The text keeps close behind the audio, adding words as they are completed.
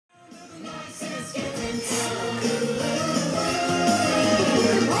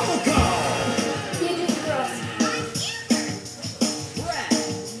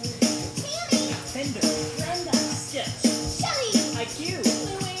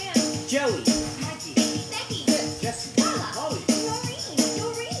Joey, Maggie, Becky, Jesse, Paula, Holly,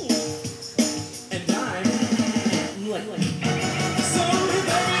 Noreen, and I'm Lily. So if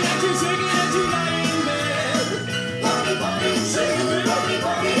every night you're shaking and you lie in bed, Bobby, Bobby, shaking it, Bobby,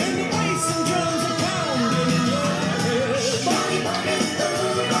 Bobby, and the bass and drums are pounding in your head. Bobby, Bobby,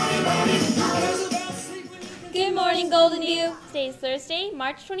 Bobby, Bobby, There's about sleep when you can. Good morning, Golden View. Today is Thursday,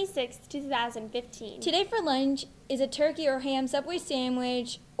 March 26, 2015. Today for lunch is a turkey or ham Subway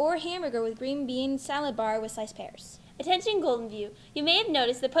sandwich or hamburger with green bean salad bar with sliced pears. Attention Golden View, you may have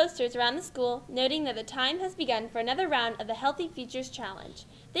noticed the posters around the school noting that the time has begun for another round of the Healthy Futures Challenge.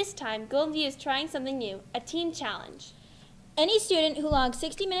 This time, Golden View is trying something new, a teen challenge. Any student who logs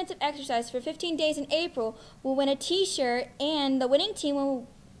 60 minutes of exercise for 15 days in April will win a t-shirt, and the winning team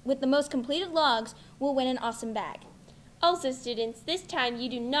with the most completed logs will win an awesome bag. Also students, this time you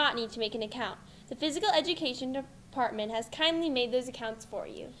do not need to make an account. The Physical Education Department has kindly made those accounts for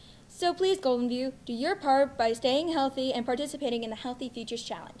you. So please, Golden View, do your part by staying healthy and participating in the Healthy Futures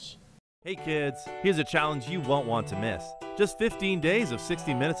Challenge. Hey kids, here's a challenge you won't want to miss. Just 15 days of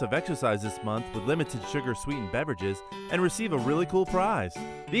 60 minutes of exercise this month with limited sugar-sweetened beverages and receive a really cool prize.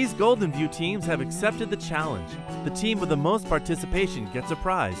 These Golden View teams have accepted the challenge. The team with the most participation gets a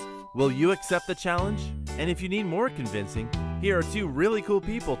prize. Will you accept the challenge? And if you need more convincing, here are two really cool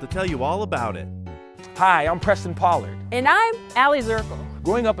people to tell you all about it. Hi, I'm Preston Pollard. And I'm Allie Zirkle.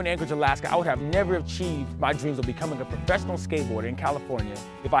 Growing up in Anchorage, Alaska, I would have never achieved my dreams of becoming a professional skateboarder in California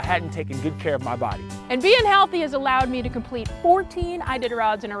if I hadn't taken good care of my body. And being healthy has allowed me to complete 14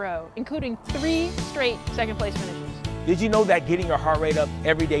 Iditarods in a row, including 3 straight second place finishes. Did you know that getting your heart rate up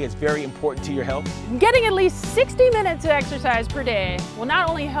every day is very important to your health? Getting at least 60 minutes of exercise per day will not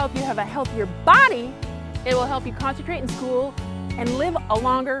only help you have a healthier body, it will help you concentrate in school and live a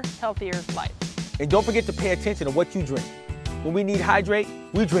longer, healthier life. And don't forget to pay attention to what you drink. When we need hydrate,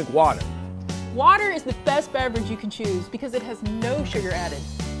 we drink water. Water is the best beverage you can choose because it has no sugar added.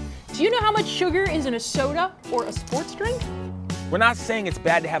 Do you know how much sugar is in a soda or a sports drink? We're not saying it's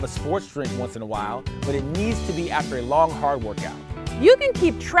bad to have a sports drink once in a while, but it needs to be after a long, hard workout. You can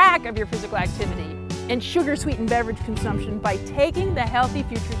keep track of your physical activity and sugar-sweetened beverage consumption by taking the Healthy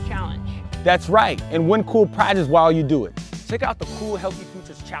Futures Challenge. That's right, and win cool prizes while you do it. Check out the cool Healthy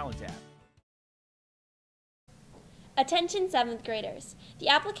Futures Challenge app. Attention 7th graders. The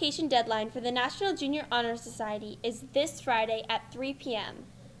application deadline for the National Junior Honor Society is this Friday at 3 p.m.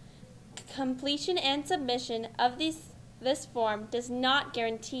 Completion and submission of this form does not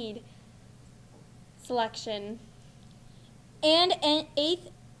guarantee selection. And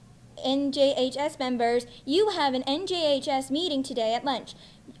 8th NJHS members, you have an NJHS meeting today at lunch.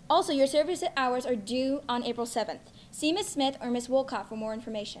 Also, your service hours are due on April 7th. See Ms. Smith or Ms. Wolcott for more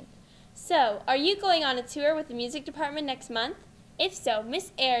information. So, are you going on a tour with the music department next month? If so,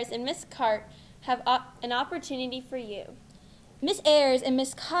 Miss Ayers and Miss Cart have an opportunity for you. Ms. Ayers and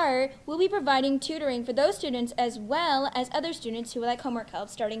Ms. Cart will be providing tutoring for those students as well as other students who would like homework help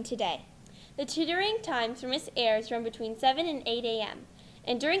starting today. The tutoring times for Miss Ayers run between 7 and 8 a.m.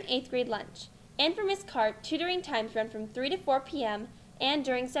 and during 8th grade lunch. And for Miss Cart, tutoring times run from 3 to 4 p.m. and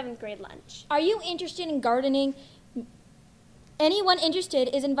during 7th grade lunch. Are you interested in gardening? Anyone interested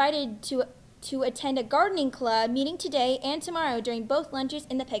is invited to attend a gardening club meeting today and tomorrow during both lunches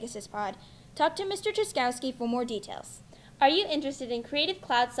in the Pegasus Pod. Talk to Mr. Truskowski for more details. Are you interested in creative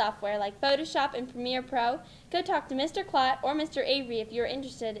cloud software like Photoshop and Premiere Pro? Go talk to Mr. Klott or Mr. Avery if you're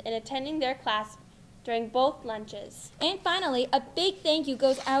interested in attending their class during both lunches. And finally, a big thank you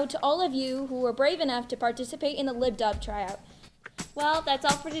goes out to all of you who were brave enough to participate in the LibDub tryout. Well, that's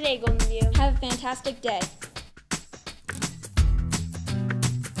all for today, Golden View. Have a fantastic day.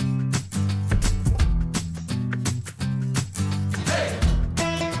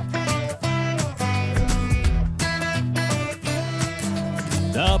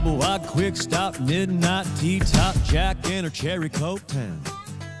 Double wide quick stop, midnight tea top, Jack and her cherry Coke 10.